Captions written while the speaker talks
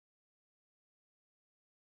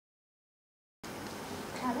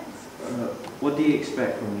what do you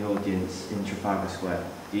expect from the audience in Trafalgar Square?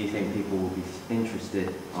 Do you think people will be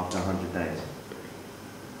interested after 100 days?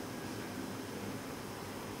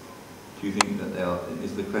 Do you think that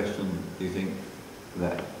is the question, do you think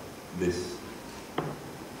that this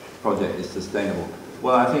project is sustainable?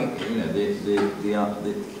 Well, I think, you know, the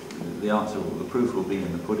answer, the proof will be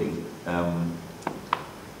in the pudding.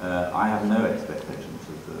 I have no expectations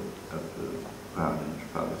of the crowd in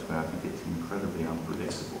Trafalgar Square. I think it's incredibly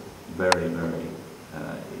unpredictable. Very, very,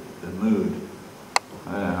 the mood,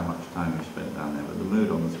 I don't know how much time you spent down there, but the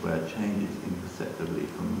mood on the square changes imperceptibly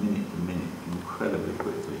from minute to minute, incredibly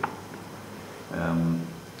quickly.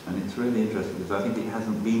 And it's really interesting because I think it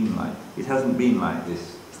hasn't been like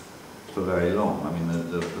this for very long. I mean,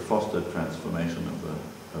 the fostered transformation of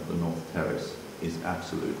the North Terrace is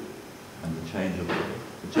absolute, and the change of the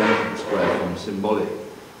square from symbolic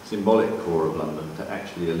core of London to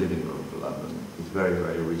actually a living room for London is very,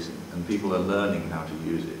 very recent, and people are learning how to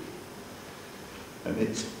use it. And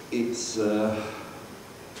it's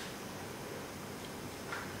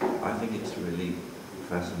I think it's really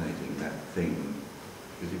fascinating, that thing,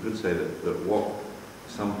 because you could say that what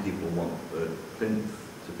some people want the plinth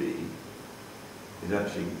to be is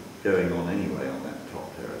actually going on anyway on that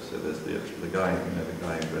top terrace. So there's the guy, you know, the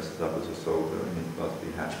guy who dresses up as a soldier in his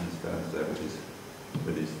Busby hat, and he stands there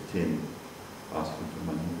with his tin asking for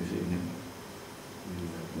money. Have you seen him?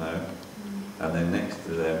 No? And then next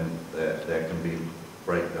to them there can be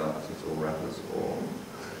break dancers or rappers, or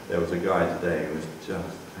there was a guy today who was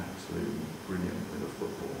just absolutely brilliant with a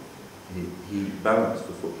football. He balanced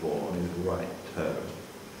the football on his right toe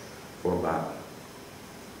for about,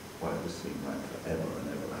 well, it just seemed like forever and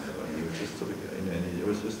ever and ever. And he was just sort of, you know, and he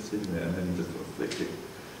was just sitting there, and then he just sort of flicked it.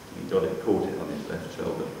 And he got it, caught it on his left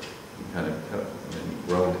shoulder. He kind of cut it, and then he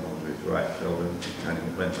rolled it onto his right shoulder, and he kind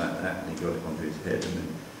of went like that, and he got it onto his head. And then,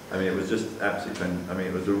 I mean, it was just absolutely, I mean,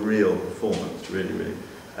 it was a real performance, really, really.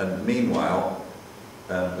 And meanwhile,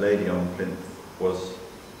 Lady on Plinth was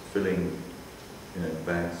filling, you know,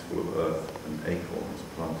 bags full of earth and acorns,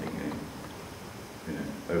 planting a, you know,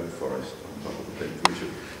 oak forest on top of the plinth, which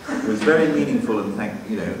was very meaningful and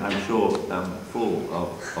I'm sure full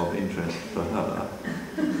of interest for her.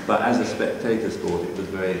 But as a spectator sport, it was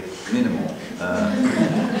very minimal.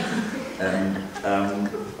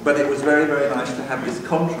 But it was very, very nice to have this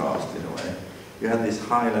contrast in a way. You had this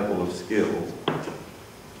high level of skill,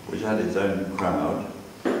 which had its own crowd.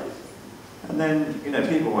 And then, you know,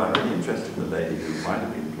 people weren't really interested in the lady who might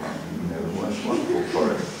have been planting, you know, the most wonderful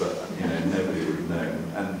forest, but, you know, nobody would have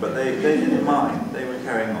known. But they didn't mind. They were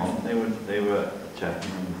carrying on. They were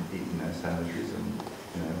chatting and eating their sandwiches and,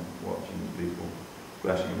 you know, watching people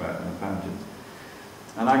splashing about in the fountains.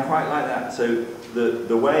 And I quite like that. So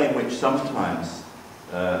the way in which sometimes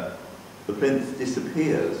the plinth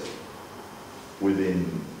disappears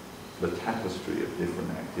within the tapestry of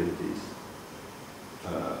different activities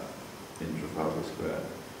in Trafalgar Square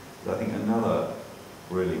is, I think, another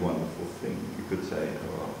really wonderful thing. You could say,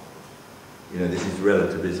 oh, well, you know, this is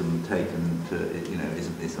relativism taken to, you know,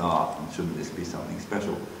 isn't this art and shouldn't this be something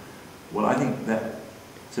special? Well, I think that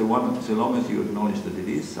so long as you acknowledge that it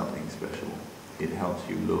is something special, it helps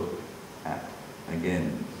you look at,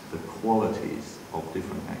 again, the qualities of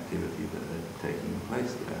different activities that are taking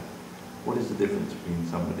place there. What is the difference between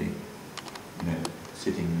somebody, you know,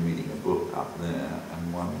 sitting reading a book up there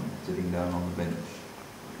and one sitting down on the bench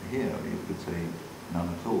here? You could say none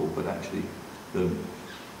at all, but actually the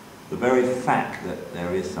very fact that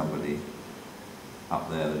there is somebody up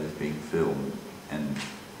there that is being filmed and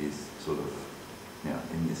is sort of, you know,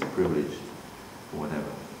 in this privileged or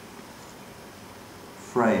whatever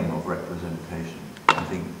frame of representation, I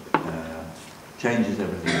think changes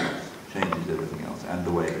everything else, and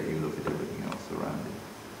the way that you look at everything else around it.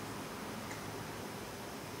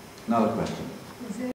 Another question.